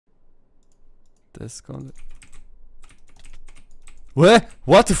Das kommt.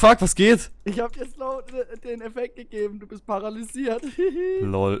 What the fuck, was geht? Ich hab dir slow den Effekt gegeben, du bist paralysiert.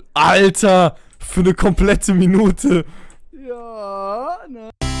 Lol. Alter! Für eine komplette Minute. Ja, ne.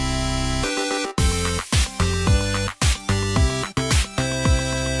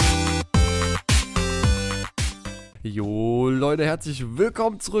 Jo, Leute, herzlich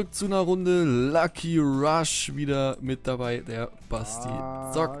willkommen zurück zu einer Runde Lucky Rush. Wieder mit dabei der Basti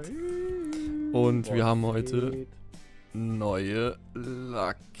zockt. Und wir haben heute neue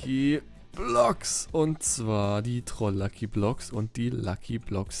Lucky Blocks. Und zwar die Troll Lucky Blocks und die Lucky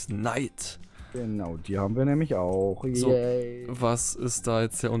Blocks Night. Genau, die haben wir nämlich auch. So, Yay. was ist da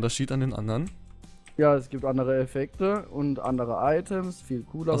jetzt der Unterschied an den anderen? Ja, es gibt andere Effekte und andere Items, viel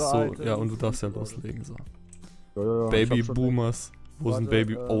coolere Achso, Items. ja, und du darfst ja loslegen. So. Ja, Baby Boomers. Wo sind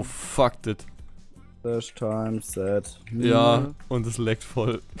Baby? Oh, fuck it. Dash Time Set. Ja, und es laggt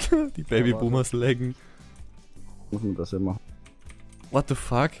voll. Die Baby Boomers laggen. Müssen wir das hier machen. What the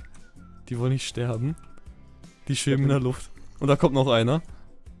fuck? Die wollen nicht sterben. Die schweben in der Luft. Und da kommt noch einer.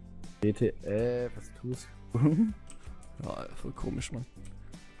 WTF, was tust du? Ja, voll komisch, Mann.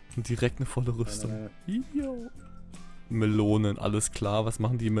 Und direkt eine volle Rüstung. Yo. Melonen, alles klar. Was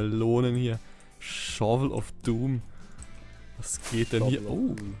machen die Melonen hier? Shovel of Doom. Was geht denn hier?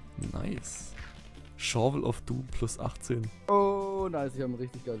 Oh, nice. Shovel of Doom plus 18. Oh, nice, ich habe ein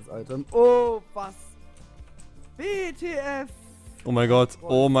richtig geiles Item. Oh, was? WTF! Oh mein Gott,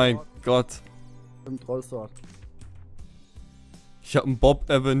 oh mein Gott. Im Trollsword. Ich habe einen Bob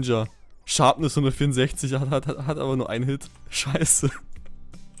Avenger. Sharpness 164, hat aber nur einen Hit. Scheiße.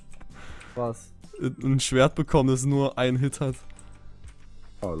 Was? Ein Schwert bekommen, das nur einen Hit hat.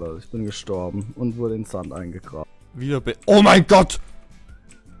 Oh Leute, ich bin gestorben und wurde in den Sand eingegraben. Wieder oh mein Gott!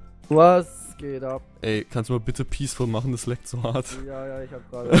 Was geht ab? Ey, kannst du mal bitte peaceful machen, das leckt so hart. Ja, ich hab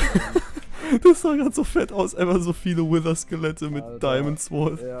gerade. Das sah gerade so fett aus, einfach so viele Wither-Skelette mit Alter, Diamond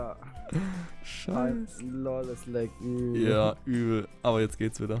Sword. Ja. Scheiße. Lol, es leckt übel. Ja, übel. Aber jetzt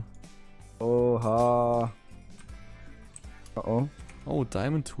geht's wieder. Oha. Oh. Oh,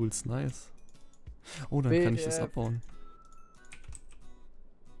 Diamond Tools, nice. Oh, dann kann ich das abbauen.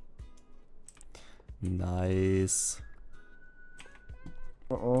 Nice.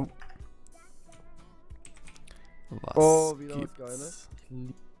 Oh. Was wieder gibt's? was Geiles. Ich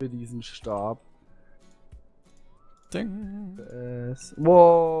liebe diesen Stab. Ding.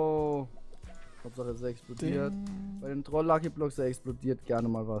 Wow. Hauptsache es explodiert. Ding. Bei den Troll Lucky Blocks explodiert gerne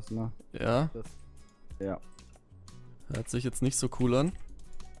mal was, ne? Ja. Ja. Hört sich jetzt nicht so cool an.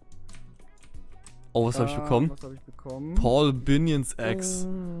 Oh, was habe ich bekommen? Was habe ich bekommen? Paul Binions Axe.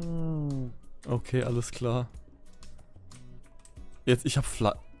 Okay, alles klar. Jetzt, ich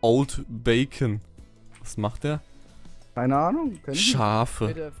habe Old Bacon. Was macht der? Keine Ahnung. Schafe.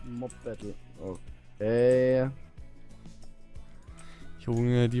 WTF Mob Battle. Okay.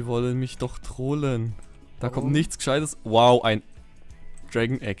 Junge, die wollen mich doch trollen. Da Warum? kommt nichts Gescheites. Wow, ein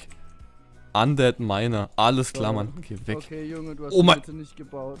Dragon Egg. Undead Miner. Alles klar, Mann. Okay, weg. Okay, Junge, du hast Oh die mein- Mitte nicht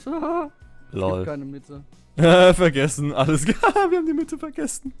gebaut. Lol. Gibt keine Mitte. Vergessen. Alles klar. Wir haben die Mitte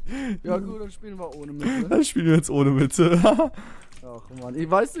vergessen. Ja gut, dann spielen wir ohne Mitte. Dann spielen wir jetzt ohne Mitte. Ach man, ich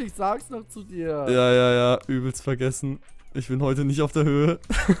weiß nicht, ich sag's noch zu dir. Ja. Übelst vergessen. Ich bin heute nicht auf der Höhe.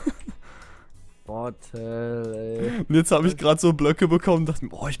 Bottle, ey. Und jetzt habe ich gerade so Blöcke bekommen und dachte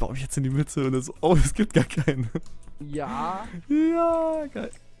mir, oh, ich baue mich jetzt in die Mitte. Und dann so, oh, es gibt gar keine. Ja. Ja, geil.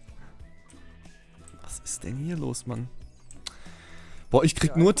 Was ist denn hier los, Mann? Boah, ich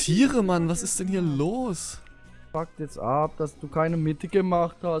krieg nur Tiere, Mann. Was ist denn hier los? Fuckt jetzt ab, dass du keine Mitte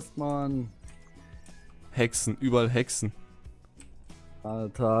gemacht hast, Mann. Hexen, überall Hexen.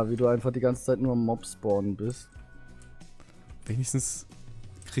 Alter, wie du einfach die ganze Zeit nur am Mob spawnen bist. Wenigstens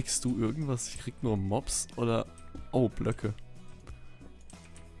kriegst du irgendwas. Ich krieg nur Mobs oder... Oh, Blöcke.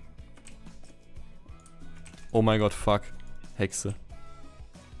 Oh mein Gott, fuck. Hexe.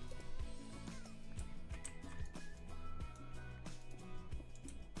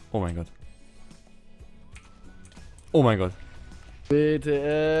 Oh mein Gott. Oh mein Gott.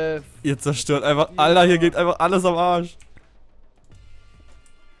 WTF. Ihr zerstört einfach... Alter, hier geht einfach alles am Arsch.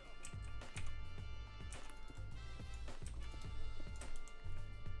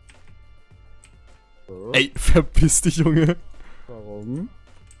 So. Ey, verpiss dich, Junge. Warum?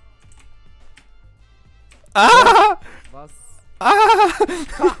 Ah! Was? Ah!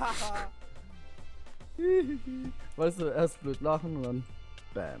 Weißt du, erst blöd lachen und dann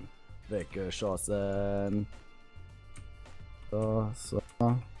bam. Weggeschossen. So.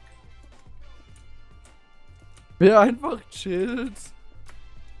 Wer einfach chillt.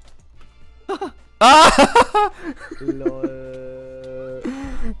 Ah! Lol.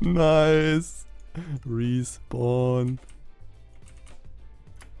 Nice. Respawn.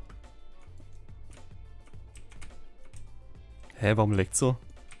 Hä, warum leckt so?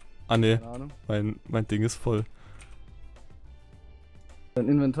 Ah ne, Keine Ahnung. mein Ding ist voll. Dein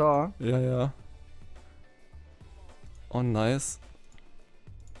Inventar? Ja, ja. Oh, nice.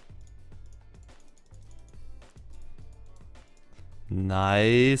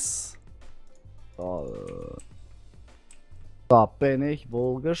 Nice. Da bin ich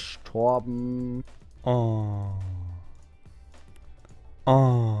wohl gestorben. Oh.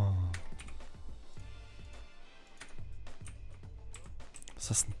 Oh. Was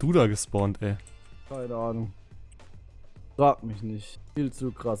hast denn du da gespawnt, ey? Keine Ahnung. Frag mich nicht. Viel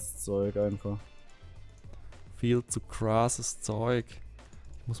zu krasses Zeug einfach. Viel zu krasses Zeug.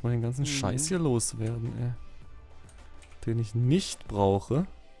 Ich muss mal den ganzen Scheiß hier loswerden, ey. Den ich nicht brauche.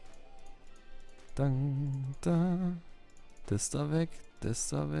 Dann, da. Das da weg, das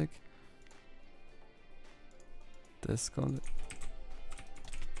da weg. Das kommt.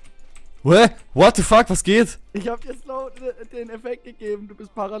 What the fuck, was geht? Ich hab dir Slow den Effekt gegeben, du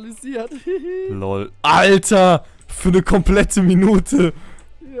bist paralysiert. Lol. Alter! Für eine komplette Minute!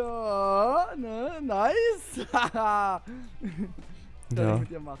 Ja, ne, nice. Kann Ja. ich mit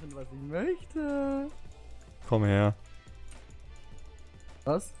dir machen, was ich möchte. Komm her.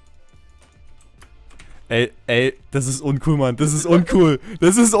 Was? Ey, das ist uncool, Mann. Das ist uncool.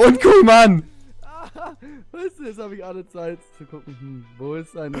 Das ist uncool, Mann! Weißt du, jetzt habe ich alle Zeit zu gucken, wo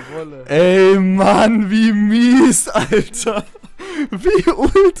ist seine Wolle? Ey, Mann, wie mies, Alter! Wie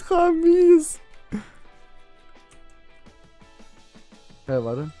ultra mies! Ja,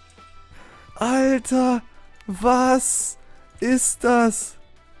 warte. Alter! Was ist das?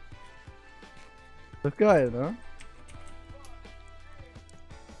 Doch geil, ne?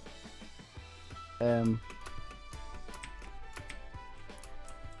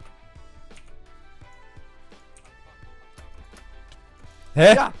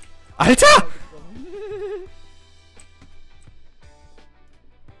 Hä? Ja! Alter!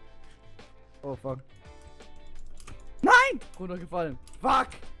 Oh, fuck. Nein! Runtergefallen. Fuck!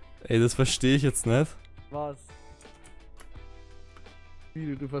 Ey, das verstehe ich jetzt nicht. Was?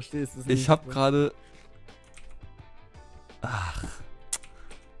 Wie du verstehst es nicht. Ich hab gerade... Ach,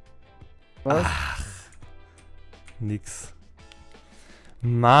 Was? nix.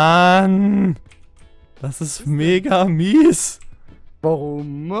 Mann! Das ist mega mies!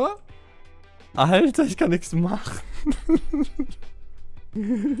 Warum? Alter, ich kann nichts machen.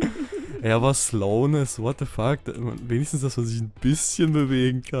 Ja, aber Slowness, what the fuck? Wenigstens, dass man sich ein bisschen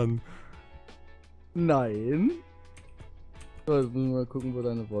bewegen kann. Nein. So, jetzt müssen wir mal gucken, wo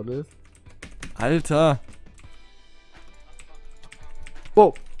deine Wolle ist. Alter!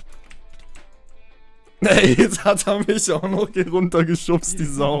 Wow. Ey, jetzt hat er mich auch noch hier runtergeschubst, die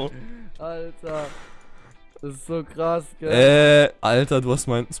Sau. Alter. Das ist so krass, gell? Alter, du hast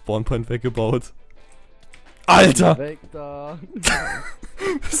meinen Spawnpoint weggebaut. Alter! Weg da.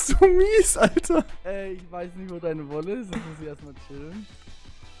 Bist du mies, Alter? Ey, ich weiß nicht, wo deine Wolle ist. Jetzt muss ich erstmal chillen.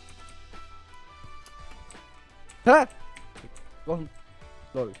 Hä? Wochen.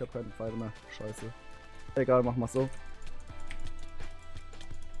 Lol, ich hab keine Pfeile mehr. Scheiße. Egal, mach mal so.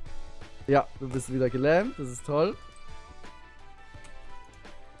 Ja, du bist wieder gelähmt. Das ist toll.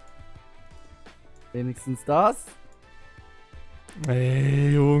 Wenigstens das.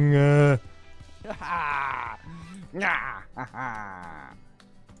 Ey, Junge.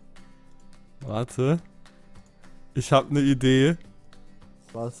 Warte. Ich hab ne Idee.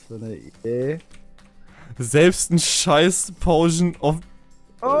 Was für eine Idee. Selbst ein scheiß Potion of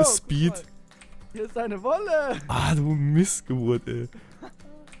Speed. Guck mal. Hier ist deine Wolle. Ah, du Missgeburt, ey.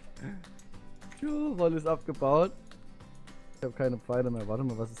 Wolle ist abgebaut. Ich habe keine Pfeile mehr. Warte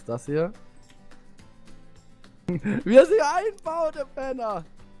mal, was ist das hier? Wie er sie einbaut, der Penner.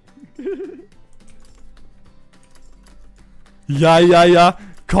 Ja.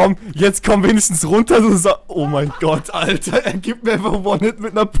 Komm, jetzt komm wenigstens runter, du oh mein Gott, Alter. Er gibt mir einfach One-Hit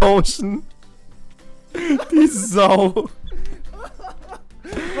mit einer Potion. Die Sau. Was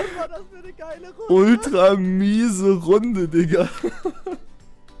war das für eine geile Runde? Ultra miese Runde, Digga.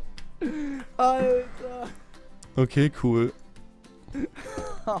 Alter. Okay, cool.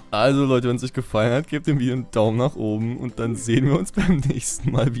 Also Leute, wenn es euch gefallen hat, gebt dem Video einen Daumen nach oben und dann sehen wir uns beim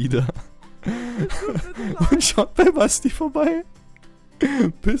nächsten Mal wieder. Und schaut bei Basti vorbei.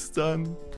 Bis dann.